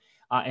guys.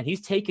 And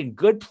he's taken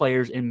good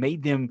players and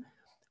made them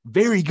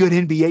very good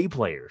NBA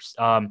players.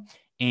 And,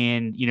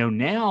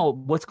 now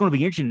what's going to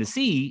be interesting to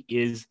see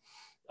is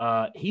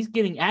he's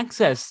getting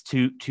access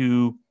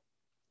to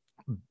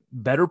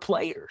better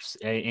players.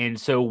 And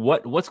so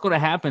what's going to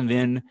happen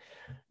then,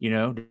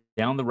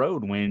 down the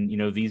road when,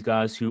 these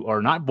guys who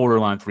are not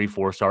borderline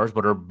 3-4 stars,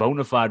 but are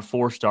bona fide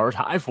 4 stars,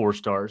 high 4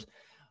 stars,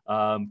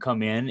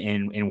 come in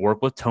and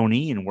work with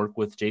Tony and work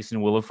with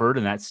Jason Williford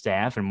and that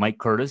staff and Mike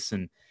Curtis.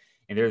 And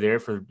they're there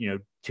for,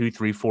 2,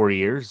 3, 4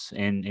 years.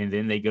 And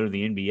then they go to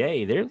the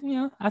NBA.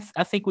 They're,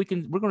 I think we're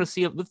going to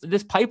see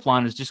this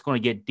pipeline is just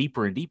going to get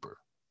deeper and deeper.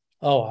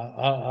 Oh,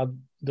 I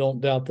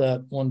don't doubt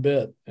that one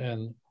bit.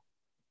 And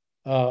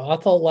I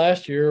thought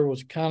last year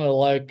was kind of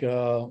like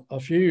a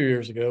few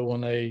years ago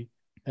when they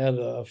had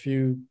a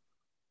few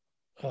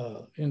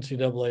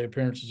NCAA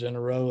appearances in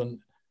a row, and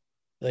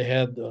they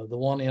had the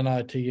one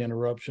NIT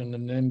interruption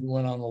and then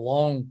went on a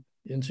long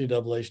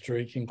NCAA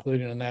streak,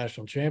 including a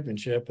national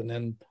championship, and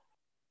then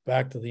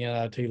back to the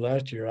NIT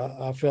last year.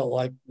 I felt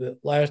like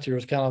that last year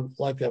was kind of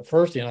like that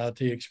first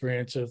NIT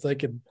experience. If they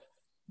could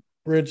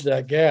bridge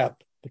that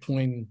gap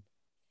between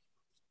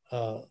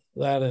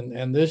that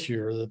and this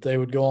year, that they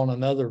would go on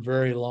another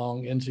very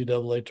long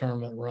NCAA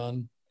tournament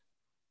run.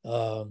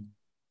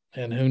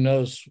 And who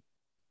knows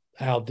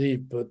how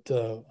deep, but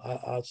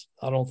I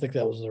don't think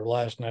that was their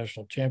last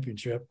national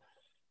championship.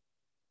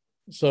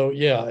 So,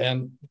 yeah,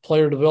 and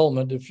player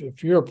development,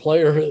 if you're a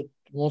player that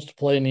wants to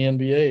play in the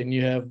NBA and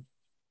you have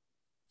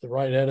the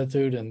right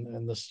attitude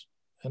and this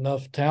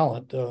enough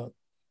talent,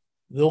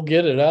 they'll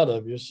get it out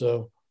of you.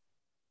 So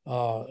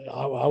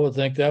I would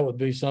think that would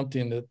be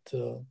something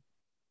that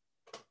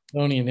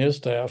Tony and his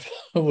staff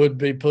would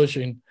be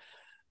pushing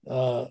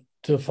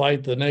to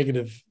fight the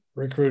negative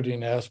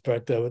recruiting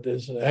aspect of it.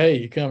 Is, hey,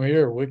 you come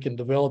here, we can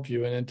develop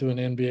you into an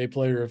NBA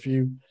player if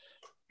you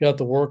got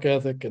the work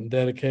ethic and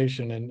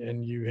dedication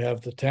and you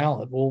have the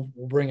talent. We'll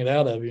bring it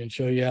out of you and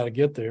show you how to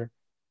get there.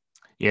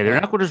 Yeah, they're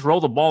not going to just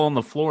roll the ball on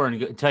the floor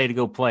and tell you to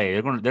go play.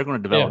 They're going to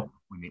develop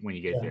when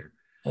you get there.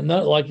 And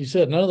like you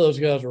said, none of those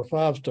guys are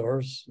 5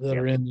 stars that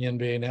are in the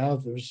NBA now.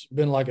 There's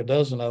been like a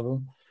dozen of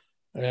them,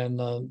 and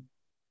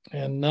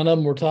none of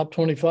them were top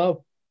 25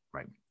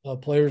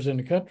 players in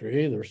the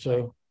country either.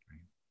 So,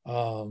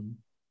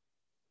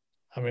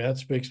 that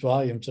speaks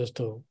volumes as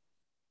to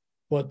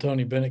what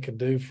Tony Bennett can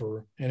do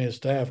and his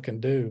staff can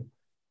do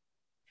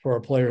for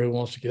a player who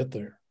wants to get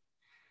there.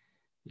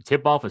 The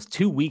tip-off is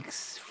 2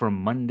 weeks from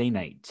Monday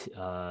night.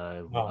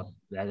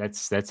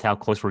 That's how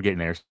close we're getting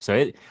there.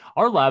 So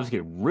our lives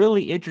get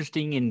really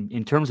interesting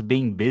in terms of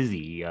being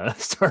busy.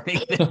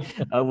 Starting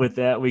with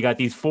that, we got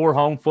these 4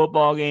 home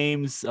football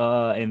games,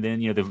 and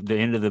then the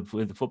end of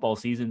the football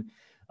season,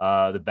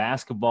 the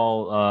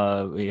basketball,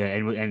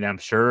 and I'm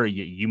sure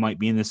you might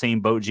be in the same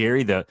boat,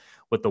 Jerry.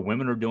 What the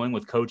women are doing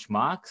with Coach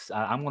Mox.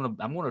 I'm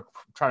gonna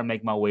try to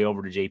make my way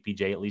over to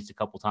JPJ at least a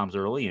couple times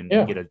early and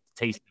get a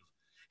taste of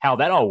how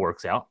that all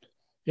works out.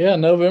 Yeah,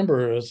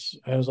 November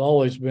has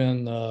always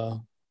been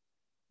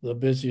the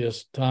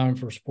busiest time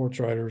for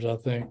sports writers, I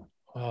think,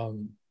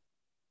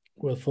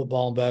 with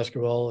football and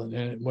basketball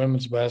and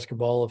women's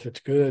basketball, if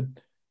it's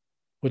good,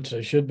 which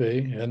they should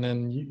be. And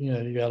then,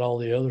 you got all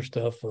the other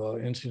stuff,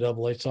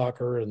 NCAA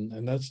soccer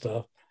and that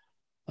stuff,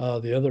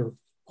 the other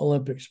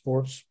Olympic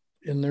sports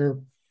in their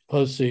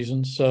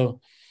postseason. So,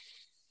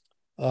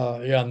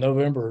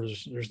 November,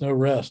 there's no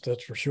rest,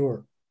 that's for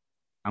sure.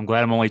 I'm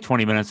glad I'm only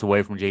 20 minutes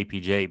away from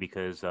JPJ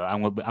because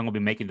I'm gonna be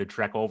making the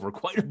trek over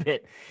quite a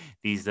bit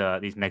these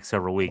next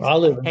several weeks. I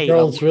live in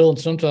Charlottesville, and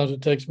sometimes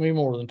it takes me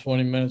more than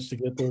 20 minutes to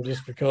get there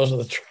just because of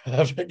the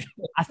traffic.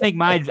 I think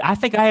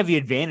I have the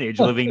advantage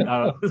living in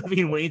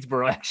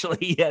Waynesboro.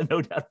 Actually, yeah,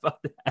 no doubt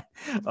about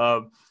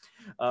that.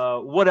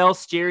 What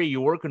else, Jerry?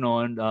 You working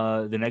on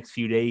the next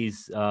few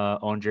days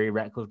on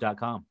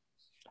JerryRatcliffe.com?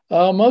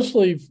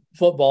 Mostly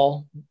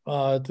football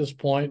at this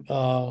point.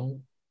 Not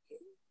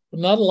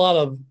a lot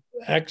of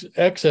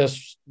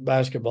excess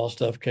basketball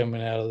stuff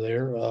coming out of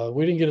there.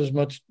 We didn't get as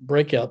much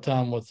breakout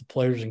time with the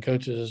players and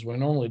coaches as we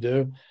normally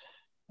do.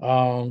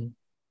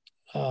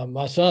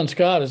 My son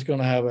Scott is going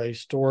to have a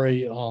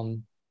story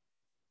on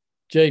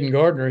Jaden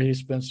Gardner. He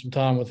spent some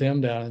time with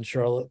him down in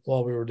Charlotte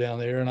while we were down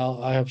there, and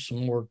I have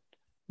some more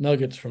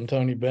nuggets from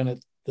Tony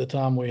Bennett the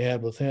time we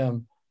had with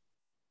him.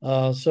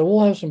 So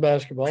we'll have some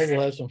basketball,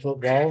 we'll have some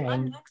football,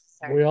 and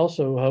we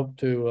also hope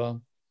to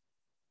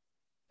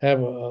have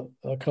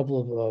a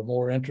couple of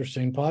more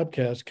interesting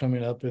podcasts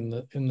coming up in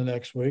the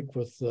next week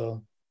with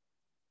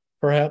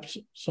perhaps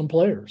some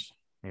players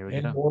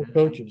or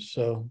coaches,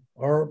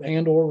 or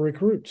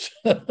recruits.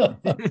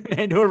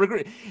 or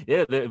recruit.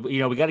 Yeah,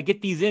 we got to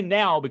get these in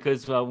now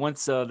because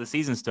once the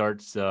season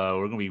starts,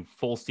 we're going to be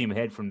full steam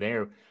ahead from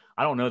there.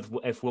 I don't know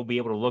if we'll be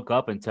able to look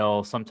up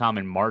until sometime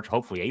in March,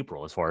 hopefully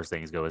April, as far as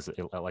things go,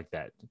 like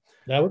that.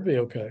 That would be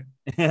okay.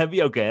 That'd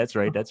be okay. That's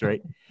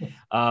right.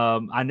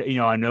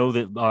 I know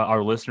that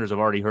our listeners have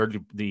already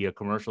heard the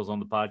commercials on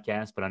the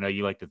podcast, but I know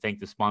you like to thank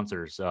the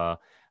sponsors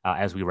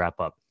as we wrap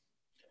up.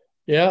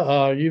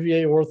 Yeah,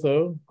 UVA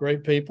Ortho,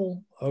 great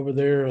people over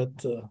there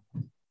at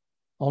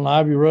on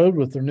Ivy Road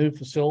with their new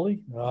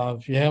facility.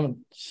 If you haven't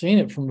seen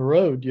it from the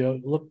road,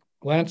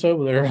 glance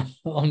over there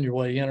on your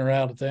way in or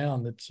out of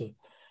town. It's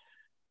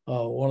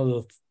one of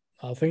the,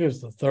 I think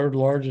it's the third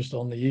largest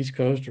on the East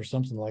Coast or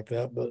something like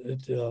that. But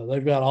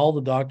they've got all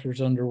the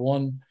doctors under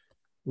one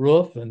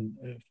roof, and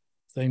if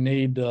they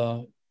need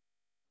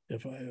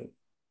if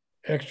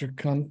extra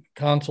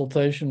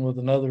consultation with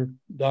another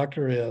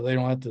doctor, they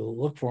don't have to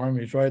look for him.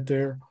 He's right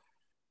there.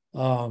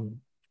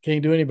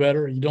 Can't do any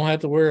better. You don't have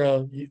to wear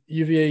a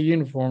UVA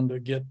uniform to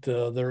get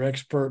their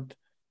expert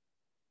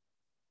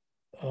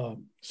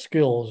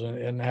skills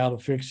and how to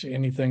fix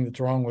anything that's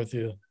wrong with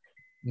you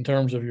in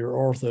terms of your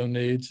ortho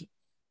needs.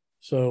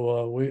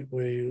 So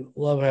we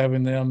love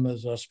having them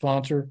as a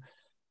sponsor.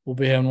 We'll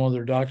be having one of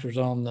their doctors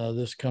on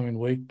this coming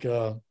week,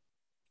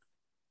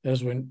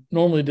 as we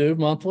normally do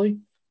monthly.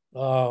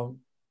 The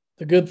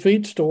Good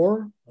Feet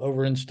Store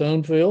over in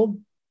Stonefield,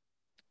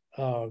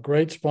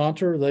 great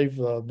sponsor. They've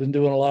been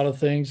doing a lot of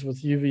things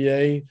with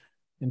UVA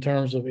in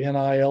terms of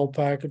NIL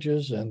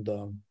packages, and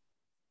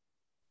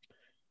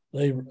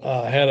they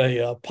had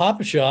a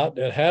pop-a-shot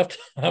at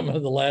halftime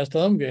of the last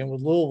home game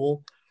with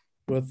Louisville.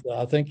 With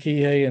I think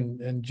Kihei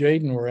and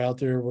Jaden were out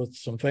there with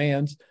some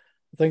fans.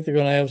 I think they're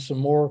going to have some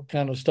more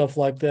kind of stuff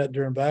like that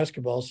during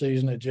basketball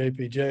season at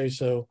JPJ.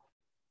 So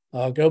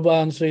go by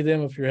and see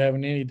them if you're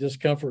having any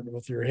discomfort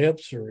with your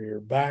hips or your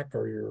back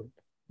or your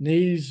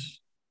knees,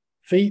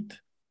 feet.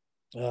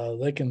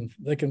 They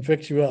can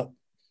fix you up.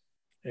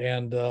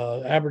 And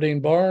Aberdeen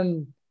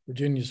Barn,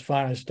 Virginia's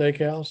finest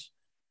steakhouse.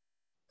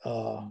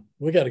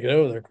 We got to get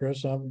over there,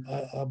 Chris.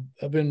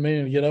 I've been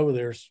meaning to get over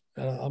there.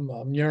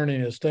 I'm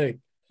yearning a steak.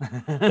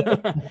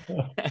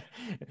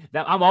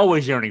 I'm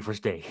always yearning for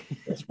steak,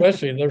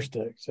 especially their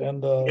steaks,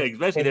 and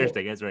especially their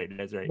steak. That's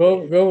right.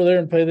 Go over there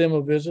and pay them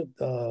a visit.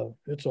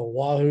 It's a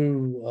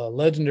Wahoo,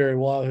 legendary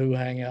Wahoo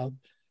hangout,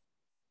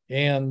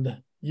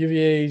 and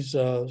UVA's,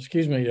 a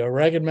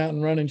Ragged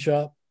Mountain Running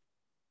Shop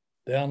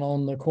down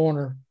on the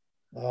corner.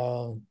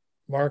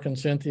 Mark and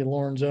Cynthia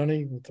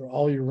Lorenzoni with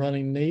all your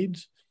running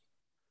needs,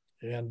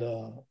 and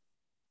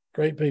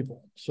great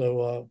people.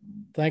 So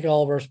thank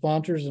all of our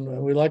sponsors, and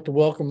we'd like to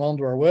welcome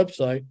onto our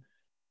website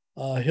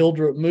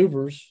Hildreth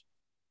Movers,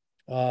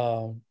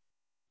 former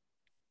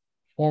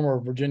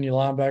Virginia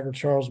linebacker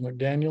Charles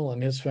McDaniel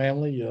and his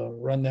family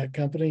run that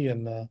company,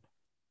 and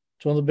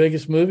it's one of the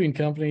biggest moving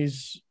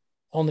companies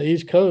on the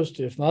East Coast,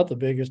 if not the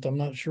biggest. I'm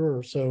not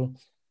sure. So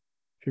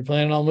if you're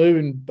planning on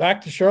moving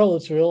back to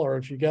Charlottesville, or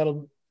if you got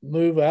to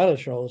move out of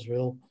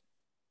Charlottesville,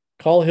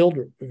 call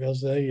Hildreth,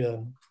 because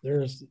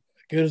they're as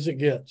good as it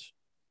gets.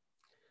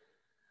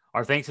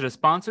 Our thanks to the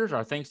sponsors.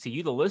 Our thanks to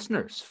you, the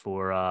listeners,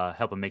 for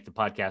helping make the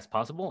podcast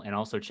possible, and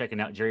also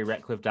checking out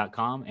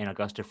JerryRatcliffe.com and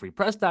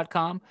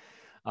AugustaFreePress.com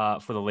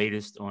for the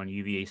latest on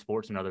UVA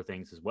sports and other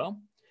things as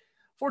well.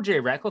 For Jerry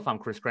Ratcliffe, I'm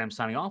Chris Graham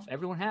signing off.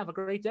 Everyone have a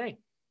great day.